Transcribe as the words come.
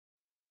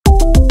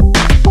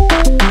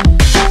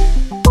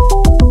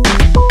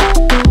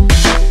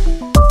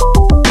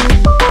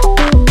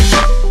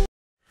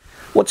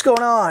What's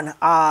going on?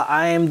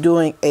 I am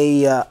doing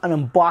an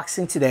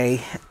unboxing today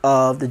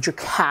of the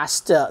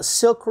Dracast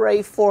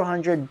Silkray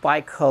 400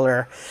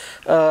 bicolor.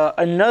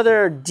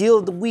 Another deal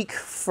of the week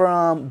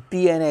from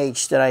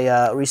B&H that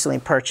I recently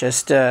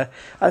purchased. I've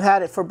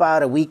had it for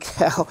about a week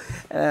now,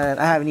 and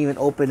I haven't even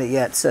opened it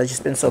yet, so I've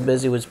just been so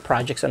busy with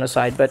projects on the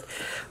side. But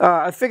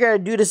I figured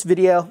I'd do this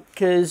video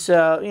because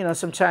you know,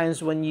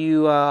 sometimes when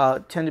you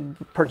tend to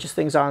purchase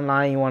things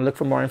online, you want to look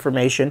for more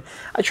information.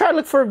 I try to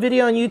look for a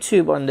video on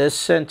YouTube on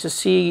this and to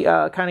see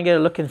kind of get a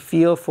look and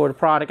feel for the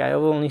product. I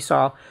only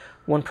saw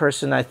one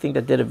person, I think,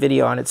 that did a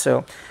video on it,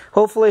 so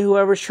hopefully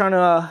whoever's trying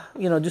to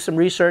you know, do some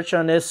research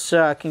on this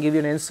can give you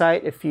an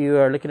insight if you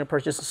are looking to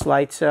purchase this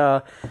light.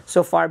 So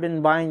far I've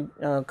been buying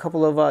a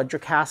couple of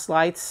Dracast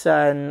lights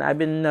and I've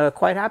been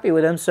quite happy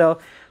with them. So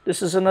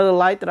this is another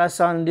light that I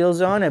saw in Deal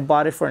Zone. I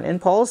bought it for an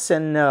impulse,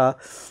 and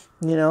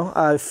you know,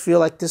 I feel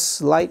like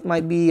this light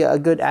might be a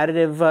good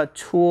additive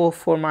tool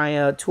for my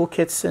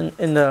toolkits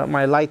in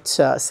my light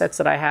sets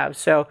that I have.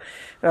 So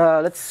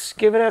let's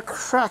give it a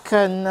crack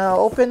and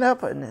open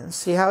up and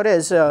see how it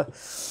is.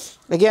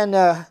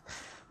 Again,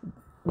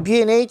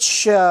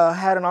 B&H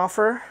had an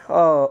offer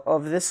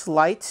of this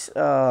light,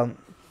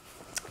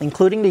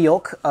 including the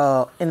yoke.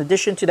 In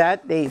addition to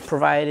that, they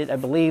provided, I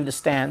believe, the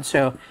stand.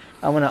 So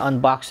I'm going to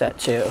unbox that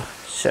too.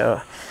 So,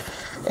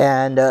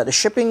 and the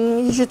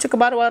shipping usually took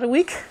about a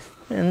week.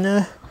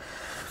 And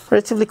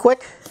relatively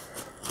quick,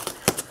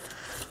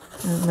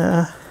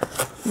 and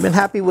been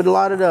happy with a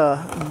lot of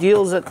the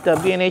deals that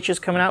B&H is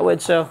coming out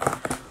with. So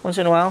once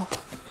in a while,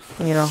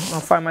 you know, I'll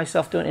find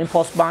myself doing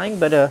impulse buying,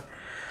 but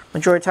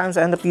majority of times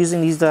I end up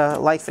using these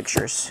light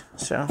fixtures.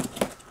 So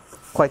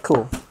quite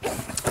cool.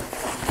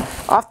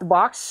 Off the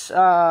box,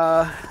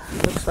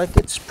 looks like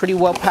it's pretty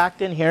well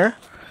packed in here.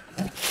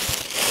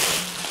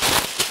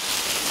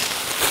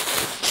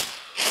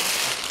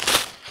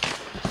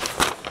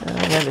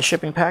 And the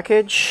shipping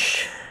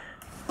package.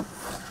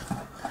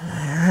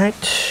 Alright.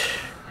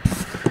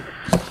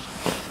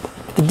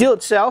 The deal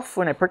itself,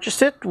 when I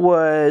purchased it,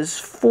 was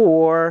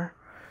for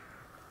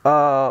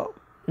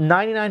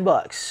 99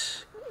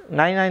 bucks.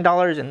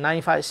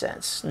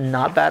 $99.95.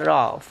 Not bad at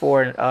all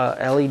for an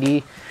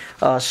LED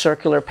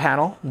circular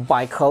panel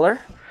bicolor.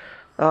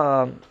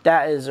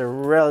 That is a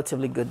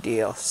relatively good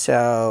deal.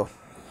 So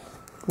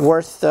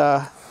worth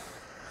the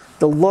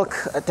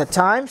look at the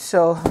time.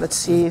 So let's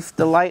see if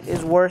the light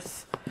is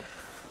worth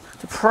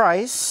the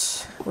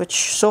price,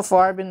 which so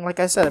far I've been, like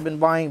I said, I've been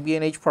buying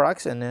B&H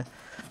products and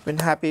been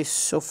happy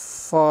so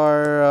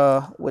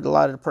far with a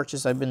lot of the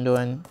purchases I've been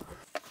doing.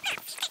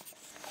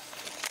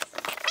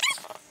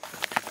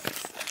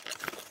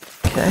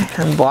 Okay,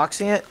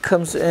 unboxing it.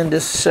 Comes in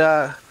this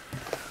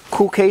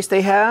cool case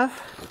they have,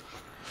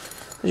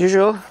 as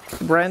usual,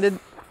 branded,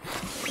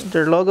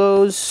 their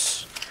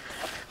logos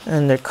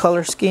and their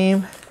color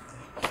scheme.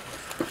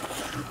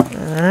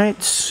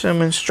 Alright,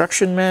 some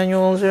instruction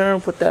manuals there. I'll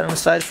put that on the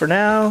side for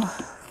now.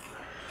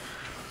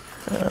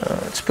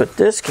 Let's put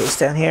this case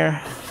down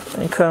here.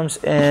 It comes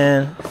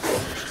in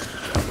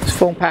this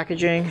foam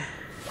packaging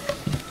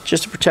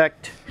just to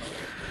protect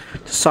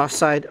the soft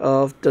side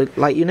of the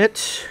light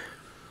unit.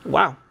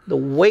 Wow, the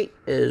weight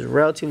is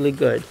relatively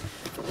good.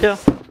 Yeah.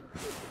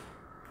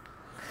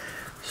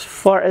 As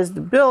far as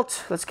the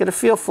build, let's get a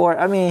feel for it.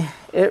 I mean,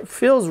 it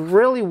feels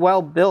really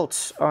well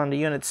built on the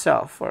unit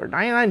itself. For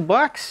 99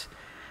 bucks.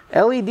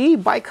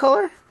 LED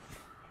bicolor,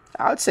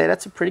 I would say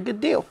that's a pretty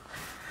good deal.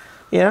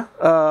 Yeah,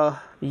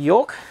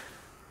 yoke,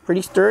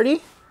 pretty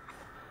sturdy.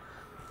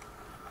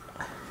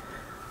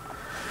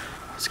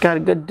 It's got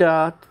a good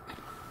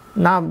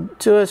knob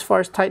too as far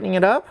as tightening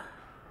it up.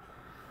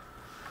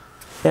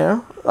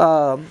 Yeah,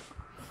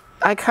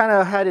 I kind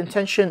of had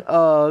intention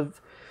of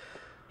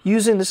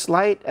using this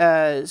light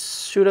as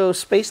pseudo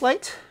space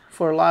light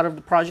for a lot of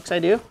the projects I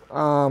do.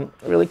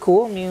 Really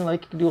cool. I mean,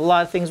 like, you can do a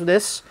lot of things with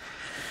this.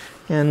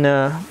 And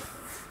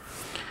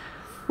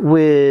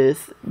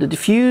with the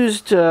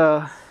diffused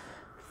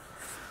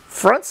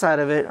front side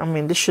of it, I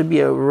mean, this should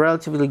be a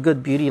relatively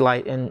good beauty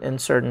light in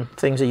certain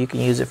things that you can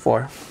use it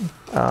for.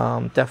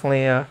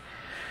 Definitely,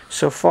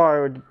 so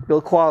far, the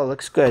build quality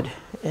looks good.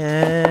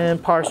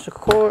 And power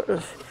support,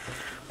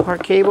 power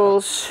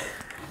cables.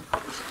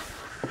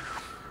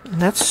 And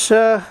that's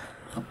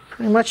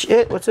pretty much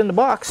it. What's in the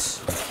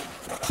box?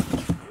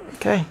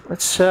 Okay,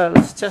 let's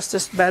test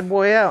this bad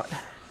boy out.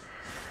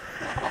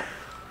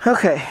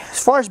 Okay,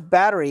 as far as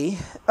battery,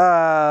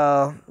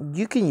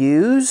 you can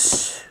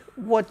use,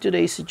 what do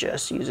they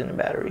suggest using a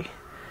battery?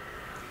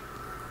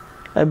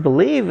 I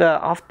believe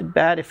off the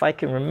bat, if I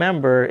can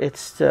remember,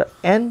 it's the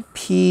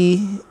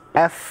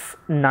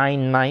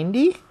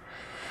NPF990.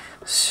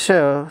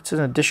 So it's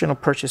an additional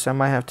purchase I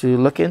might have to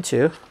look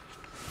into.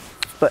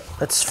 But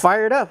let's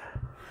fire it up.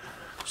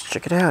 Let's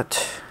check it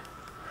out.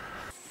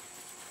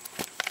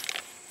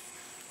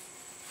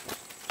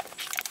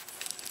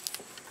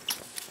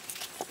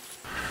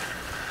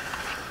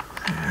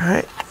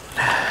 Alright.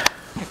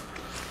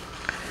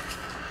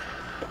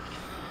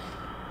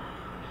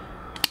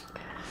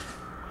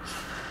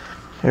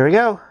 Here we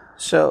go.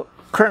 So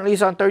currently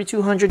it's on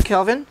 3200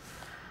 Kelvin.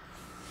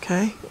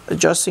 Okay,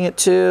 adjusting it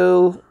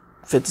to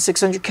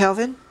 5600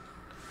 Kelvin.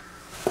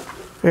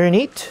 Very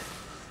neat.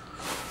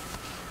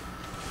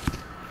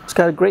 It's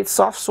got a great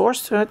soft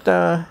source to it.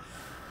 You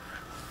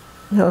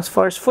know, as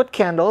far as foot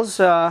candles,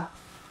 you know,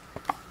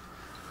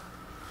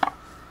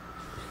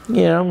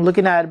 I'm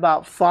looking at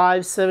about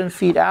 5-7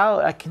 feet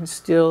out. I can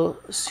still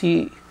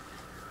see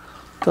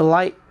the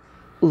light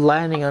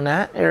landing on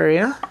that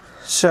area.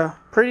 So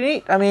pretty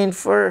neat. I mean,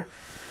 for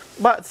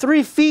about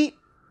 3 feet,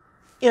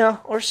 you know,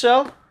 or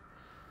so,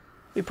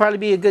 it'd probably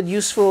be a good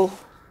useful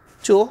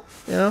tool,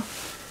 you know,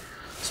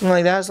 something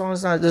like that, as long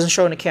as it doesn't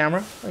show in the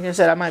camera. Like I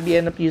said, I might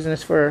end up using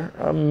this for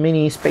a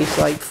mini space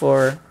light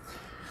for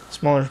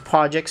smaller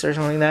projects or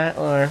something like that,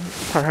 or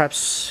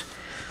perhaps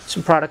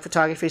some product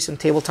photography, some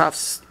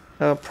tabletops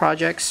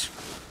projects.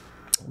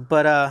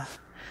 But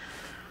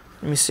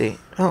let me see.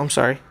 Oh, I'm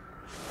sorry.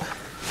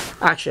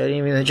 Actually, I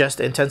didn't even adjust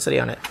the intensity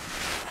on it.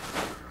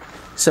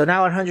 So now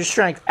at 100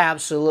 strength,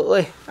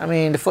 absolutely. I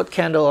mean, the foot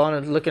candle on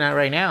it, looking at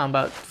right now,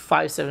 about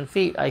 5-7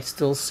 feet, I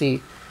still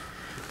see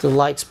the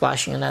light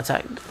splashing on that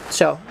side.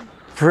 So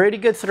pretty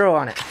good throw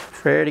on it.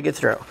 Pretty good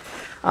throw.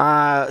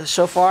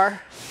 So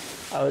far,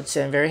 I would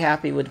say I'm very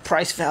happy with the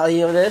price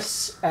value of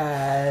this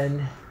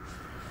and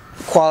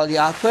quality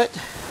output.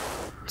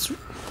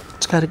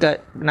 It's kind of got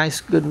nice,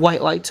 good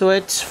white light to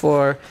it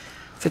for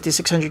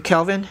 5600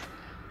 Kelvin,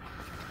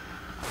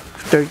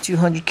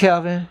 3200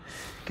 Kelvin.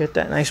 Get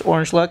that nice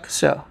orange look.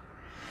 So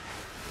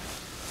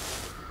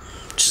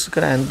just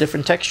looking at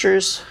different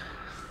textures,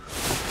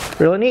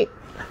 really neat.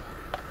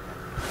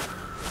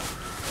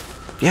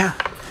 Yeah,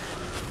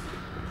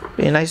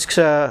 be a nice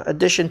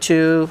addition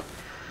to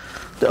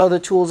the other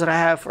tools that I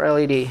have for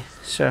LED.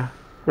 So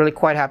really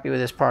quite happy with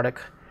this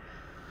product,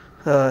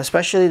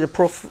 especially the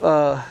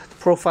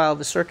profile of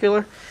the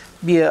circular.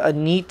 Be a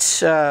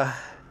neat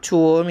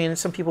tool. I mean,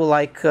 some people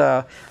like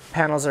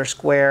panels are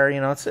square.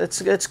 You know,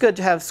 it's good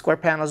to have square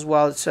panels as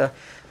well. It's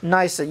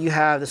nice that you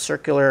have the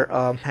circular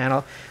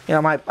panel. You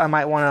know, I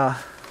might want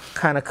to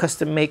kind of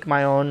custom make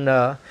my own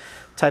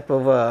type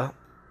of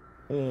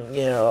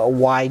you know, a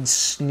wide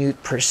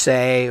snoot per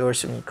se, or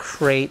some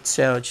crate.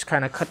 So just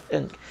kind of cut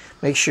and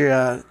make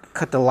sure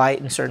cut the light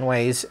in certain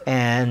ways.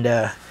 And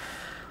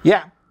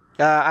yeah,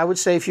 I would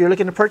say if you're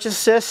looking to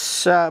purchase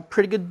this,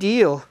 pretty good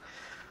deal.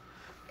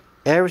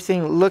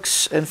 Everything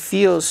looks and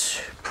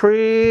feels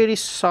pretty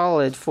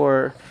solid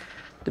for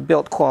the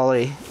build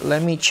quality.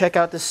 Let me check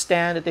out the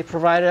stand that they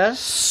provided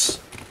us.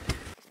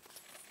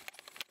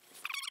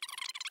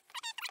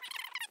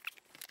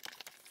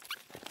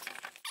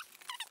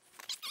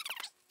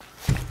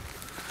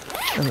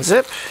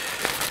 Unzip.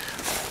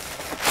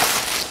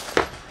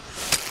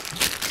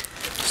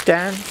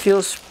 Stand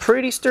feels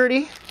pretty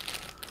sturdy.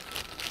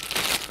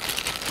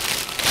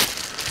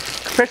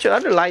 Compared to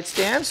other light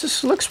stands,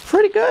 this looks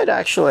pretty good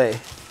actually.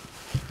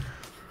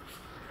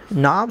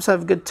 Knobs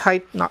have good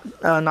tight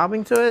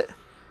knobbing to it.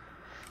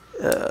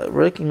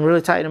 Really can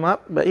really tighten them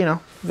up, but you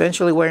know,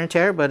 eventually wear and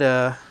tear. But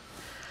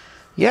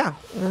yeah,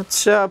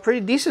 it's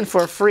pretty decent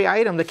for a free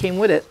item that came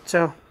with it.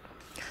 So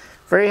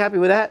very happy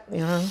with that. You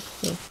know,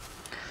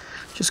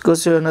 just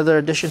goes to another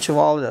addition to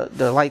all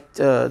the light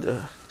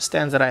the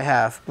stands that I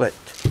have. But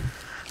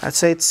I'd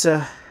say it's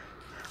a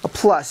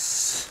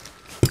plus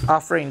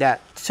offering that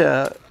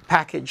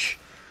package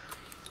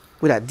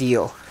with that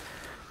deal.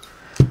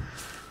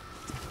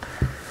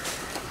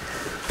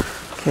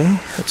 Okay,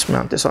 let's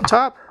mount this on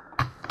top.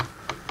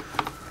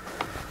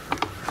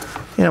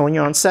 You know, when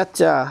you're on set,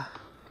 you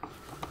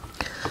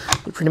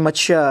pretty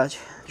much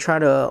try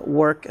to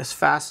work as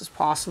fast as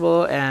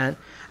possible, and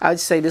I would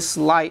say this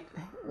light,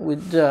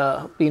 with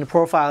being the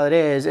profile it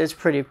is, it's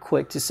pretty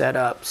quick to set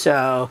up.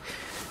 So,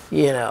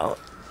 you know,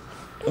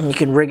 you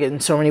can rig it in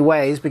so many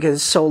ways because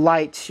it's so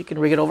light. You can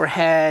rig it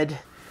overhead,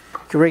 you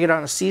can rig it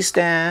on a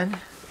C-stand,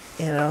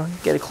 you know,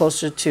 get it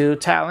closer to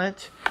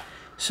talent.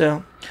 So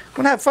I'm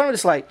gonna have fun with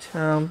this light. You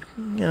know,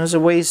 there's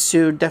ways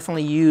to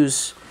definitely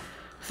use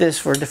this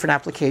for a different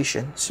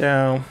application.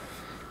 So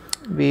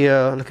be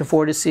looking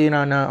forward to seeing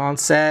on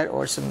set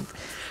or some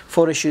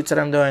photo shoots that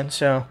I'm doing.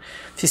 So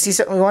if you see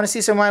something, you want to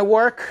see some of my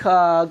work,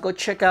 go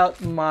check out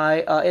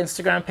my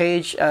Instagram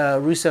page,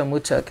 Rusa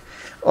Mutuk.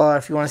 Or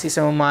if you want to see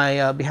some of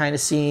my behind the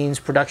scenes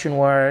production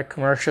work,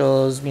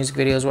 commercials, music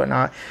videos,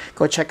 whatnot,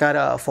 go check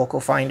out Focal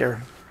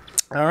Finder.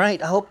 All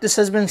right, I hope this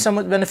has been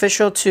somewhat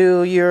beneficial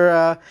to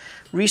your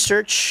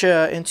research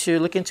into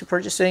looking into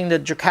purchasing the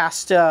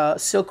Dracast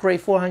Silkray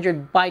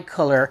 400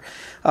 bicolor.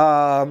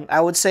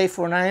 I would say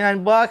for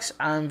 99 bucks,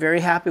 I'm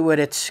very happy with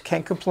it.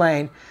 Can't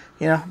complain.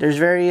 You know, there's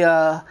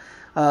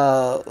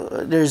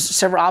there's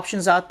several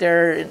options out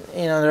there.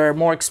 You know, they're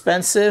more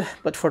expensive,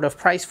 but for the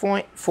price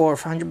point, for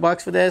 100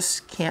 bucks for this,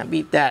 can't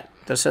beat that.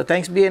 So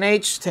thanks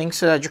B&H,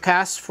 thanks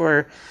Dracast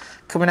for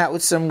coming out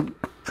with some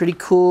pretty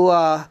cool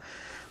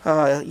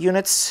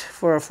units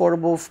for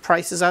affordable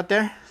prices out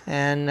there,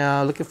 and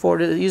looking forward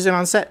to using it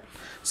on set.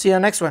 See you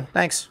on the next one.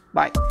 Thanks.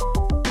 Bye.